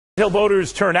Till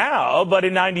voters turn out, but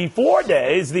in 94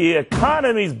 days, the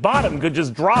economy's bottom could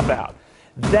just drop out.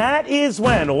 That is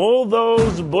when all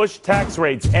those Bush tax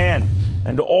rates end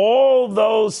and all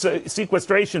those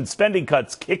sequestration spending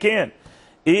cuts kick in.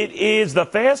 It is the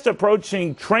fast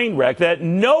approaching train wreck that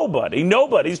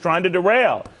nobody's trying to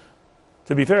derail.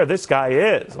 To be fair, this guy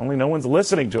is, only no one's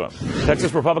listening to him.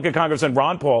 Texas Republican Congressman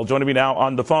Ron Paul joining me now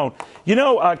on the phone. You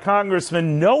know,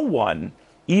 Congressman, no one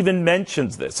even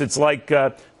mentions this. It's like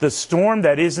the storm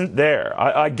that isn't there.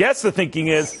 I guess the thinking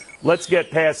is, let's get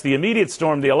past the immediate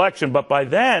storm, the election. But by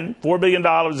then, $4 billion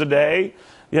a day,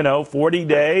 40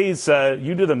 days,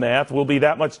 you do the math, we'll be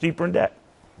that much deeper in debt.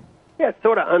 Yeah, it's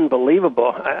sort of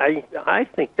unbelievable. I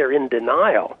think they're in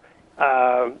denial.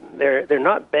 They're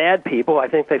not bad people. I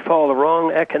think they follow the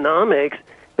wrong economics,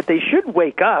 but they should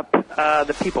wake up.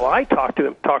 The people I talked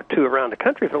to around the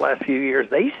country for the last few years,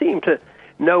 they seem to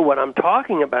know what I'm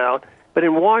talking about. But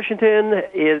in Washington,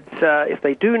 it's if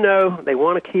they do know, they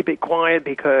want to keep it quiet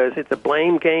because it's a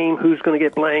blame game. Who's going to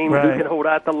get blamed? Right. Who can hold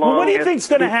out the longest? Well, what do you think's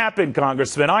going to happen,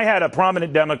 Congressman? I had a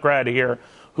prominent Democrat here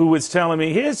who was telling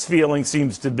me his feeling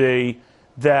seems to be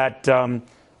that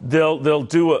they'll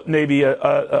do maybe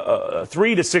a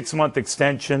 3 to 6 month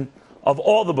extension of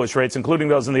all the Bush rates, including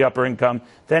those in the upper income,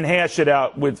 then hash it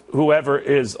out with whoever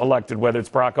is elected, whether it's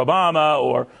Barack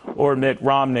Obama or Mitt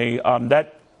Romney.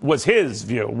 That was his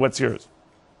view. What's yours?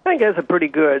 I think that's a pretty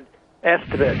good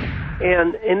estimate.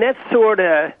 And that sort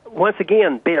of, once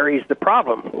again, buries the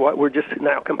problem, what we're just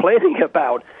now complaining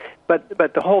about. But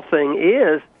the whole thing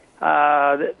is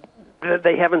that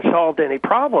they haven't solved any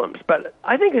problems. But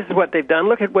I think this is what they've done.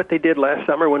 Look at what they did last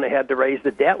summer when they had to raise the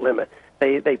debt limit.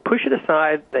 They push it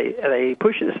aside. They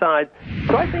push it aside.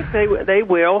 So I think they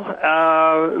will.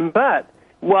 But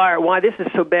why this is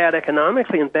so bad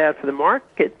economically and bad for the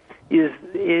market is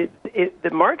the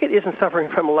market isn't suffering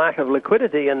from a lack of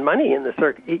liquidity and money in the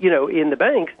in the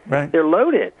banks. Right. They're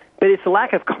loaded, but it's a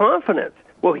lack of confidence.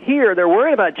 Well, here they're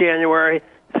worried about January.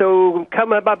 So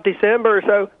come up December or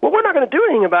so, well, we're not going to do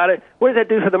anything about it. What does that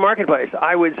do for the marketplace?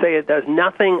 I would say it does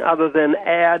nothing other than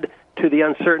add to the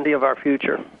uncertainty of our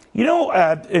future. You know,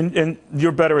 and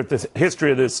you're better at the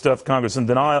history of this stuff, Congressman,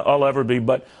 than I'll ever be.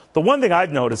 But the one thing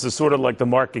I've noticed is sort of like the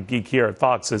market geek here at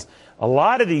Fox is a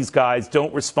lot of these guys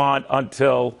don't respond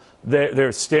until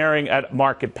they're staring at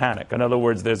market panic. In other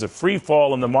words, there's a free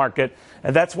fall in the market,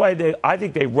 and that's why I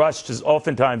think they rush to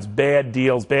oftentimes bad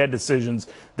deals, bad decisions.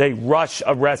 They rush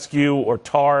a rescue or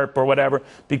TARP or whatever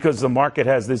because the market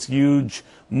has this huge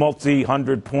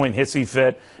multi-100-point hissy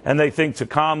fit, and they think to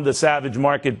calm the savage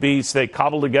market beast, they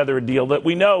cobble together a deal that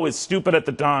we know is stupid at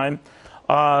the time,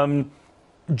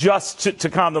 just to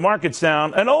calm the markets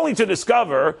down, and only to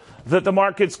discover that the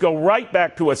markets go right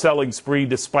back to a selling spree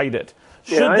despite it.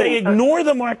 Should they ignore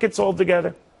the markets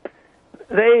altogether?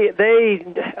 They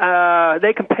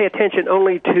can pay attention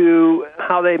only to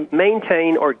how they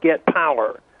maintain or get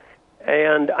power.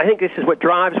 And I think this is what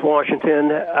drives Washington.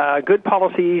 Good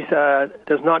policies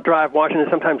does not drive Washington.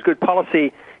 Sometimes good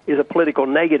policy is a political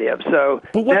negative.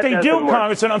 But what they do,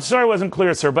 Congressman, I'm sorry I wasn't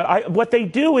clear, sir, but what they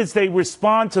do is they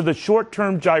respond to the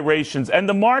short-term gyrations, and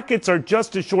the markets are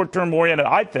just as short-term oriented,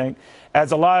 I think,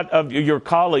 as a lot of your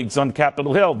colleagues on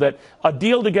Capitol Hill, that a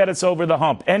deal to get us over the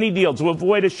hump, any deal to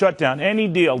avoid a shutdown, any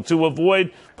deal to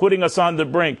avoid putting us on the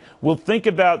brink. We'll think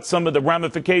about some of the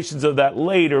ramifications of that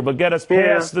later, but get us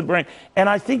past the brink. And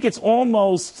I think it's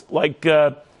almost like,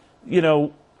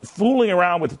 fooling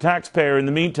around with the taxpayer in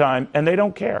the meantime, and they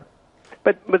don't care.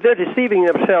 But they're deceiving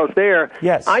themselves there.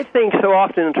 Yes. I think so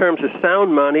often in terms of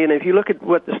sound money, and if you look at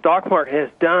what the stock market has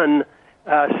done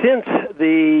since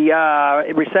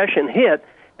the recession hit,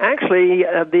 actually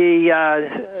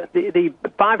the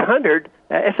 500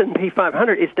 S&P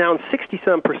 500 is down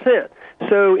 60-some%.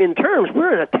 So in terms,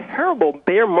 we're in a terrible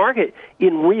bear market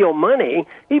in real money.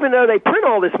 Even though they print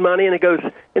all this money and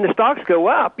the stocks go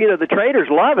up, the traders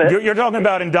love it. You're talking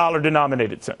about in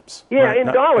dollar-denominated terms. Yeah, right? in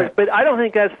dollars. Right. But I don't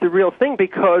think that's the real thing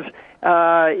because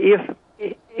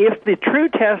if the true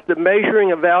test of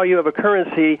measuring a value of a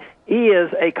currency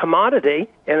is a commodity,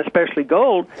 and especially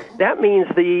gold, that means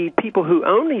the people who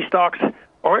own these stocks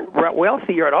aren't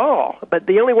wealthier at all. But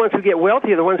the only ones who get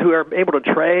wealthy are the ones who are able to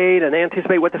trade and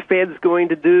anticipate what the Fed's going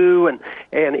to do and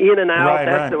in and out,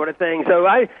 that sort of thing. So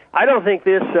I don't think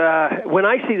this, when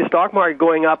I see the stock market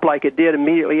going up like it did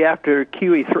immediately after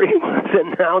QE3 was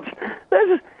announced,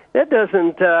 that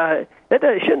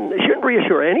shouldn't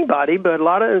reassure anybody, but a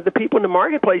lot of the people in the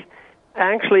marketplace,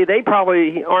 actually, they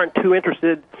probably aren't too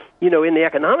interested, in the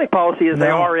economic policy as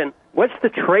they are in what's the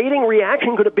trading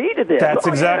reaction going to be to this? That's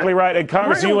exactly right. And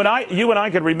Congress, Really? you and I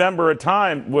could remember a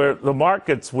time where the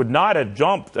markets would not have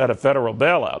jumped at a federal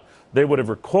bailout. They would have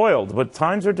recoiled, but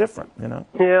times are different, you know.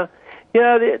 Yeah.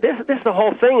 Yeah, this is the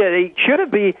whole thing.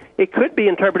 It could be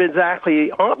interpreted exactly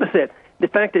opposite. The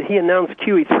fact that he announced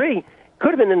QE3 could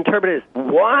have been interpreted as,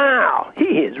 wow, he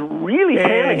is really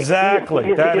panicking.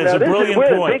 Exactly. That is a brilliant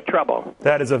point. We're in big trouble.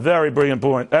 That is a very brilliant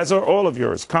point, as are all of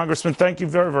yours. Congressman, thank you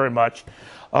very, very much.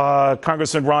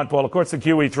 Congressman Ron Paul, of course, the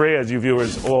QE3, as you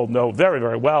viewers all know very,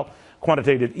 very well,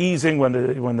 quantitative easing,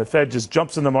 when the Fed just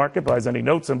jumps in the market, buys any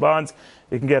notes and bonds,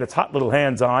 it can get its hot little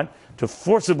hands on to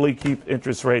forcibly keep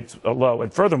interest rates low.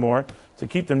 And furthermore, to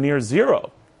keep them near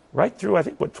zero, right through, I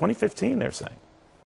think, 2015, they're saying.